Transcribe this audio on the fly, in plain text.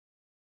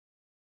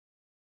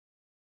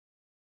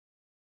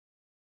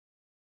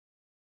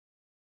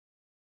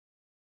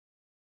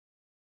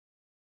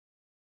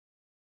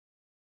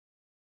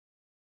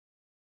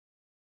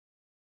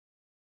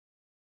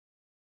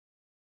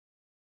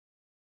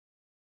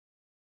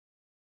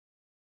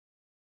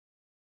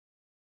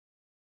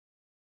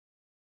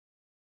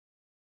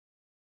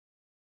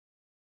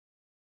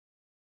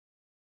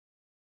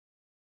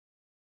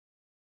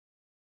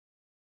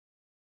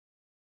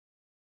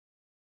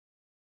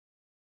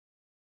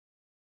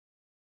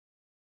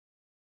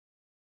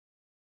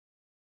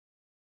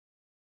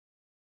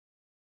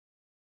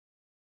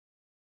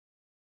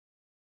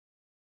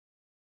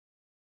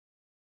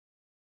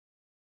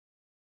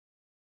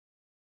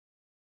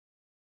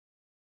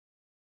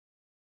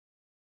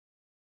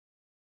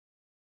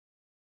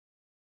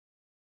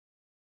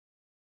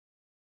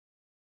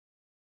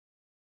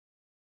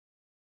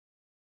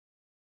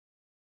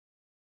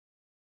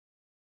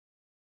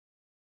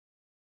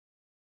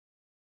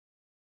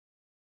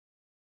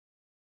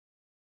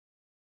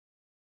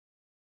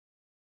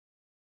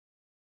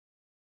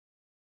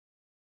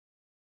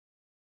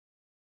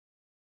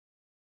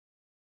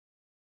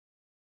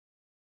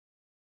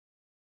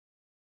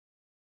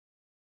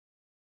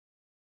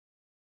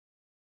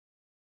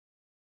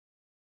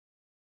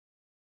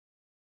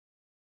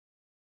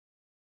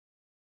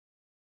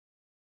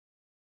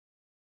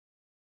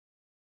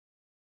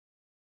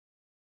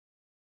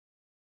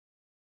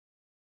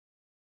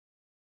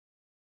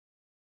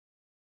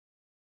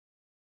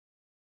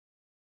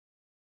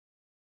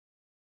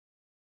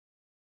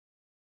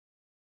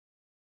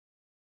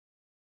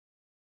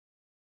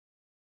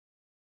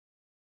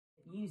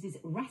Uses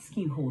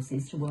rescue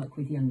horses to work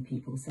with young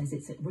people, says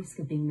it's at risk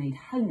of being made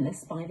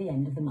homeless by the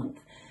end of the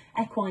month.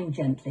 Equine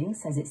Gentling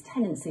says its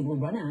tenancy will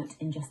run out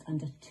in just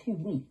under 2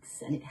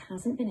 weeks, and it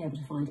hasn't been able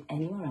to find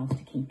anywhere else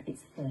to keep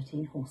its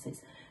 13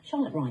 horses.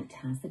 Charlotte Wright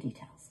has the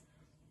details.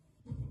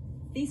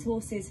 These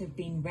horses have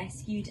been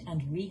rescued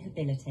and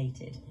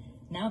rehabilitated.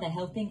 Now they're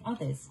helping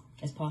others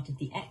as part of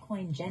the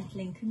Equine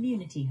Gentling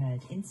community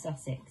herd in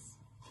Sussex.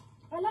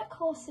 I like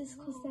horses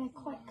because they're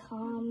quite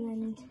calm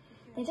and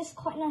they're just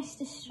quite nice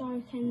to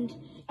stroke, and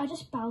I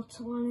just bowed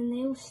to one and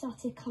they all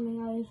started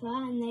coming over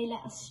and they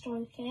let us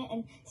stroke it,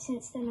 and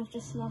since then I've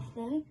just loved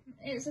them.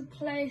 It's a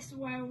place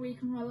where we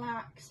can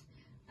relax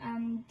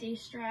and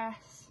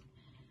de-stress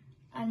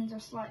and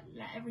just like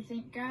let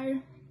everything go.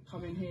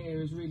 Coming here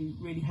has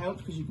really helped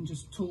because you can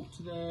just talk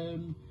to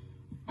them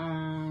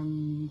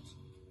and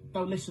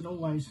they'll listen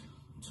always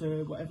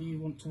to whatever you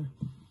want to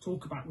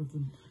talk about with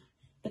them.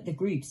 But the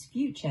group's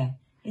future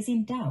is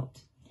in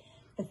doubt.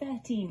 The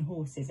 13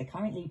 horses are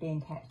currently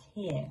being kept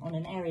here on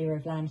an area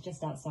of land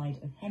just outside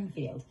of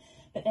Henfield,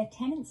 but their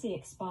tenancy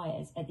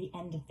expires at the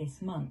end of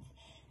this month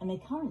and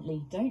they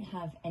currently don't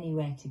have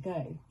anywhere to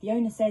go. The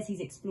owner says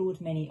he's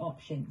explored many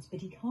options, but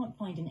he can't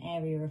find an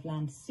area of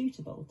land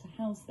suitable to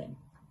house them.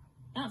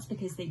 That's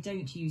because they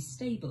don't use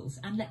stables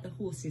and let the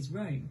horses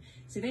roam,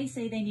 so they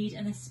say they need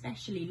an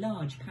especially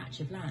large patch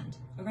of land,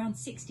 around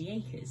 60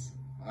 acres.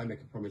 I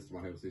make a promise to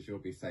my horses, you'll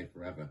be safe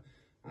forever.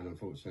 And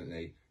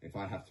unfortunately, if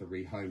I have to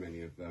rehome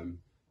any of them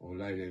or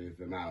loan any of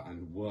them out,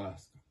 and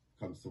worst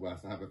comes to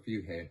worst, I have a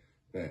few here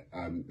that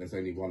there's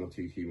only 1 or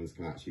 2 humans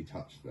can actually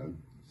touch them.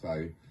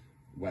 So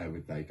where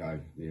would they go?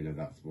 You know,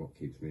 that's what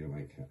keeps me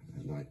awake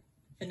at night.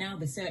 For now,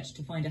 the search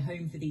to find a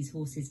home for these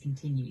horses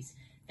continues.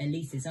 Their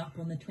lease is up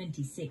on the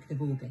 26th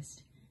of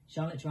August.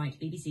 Charlotte Wright,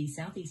 BBC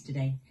South East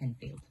Today,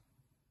 Henfield.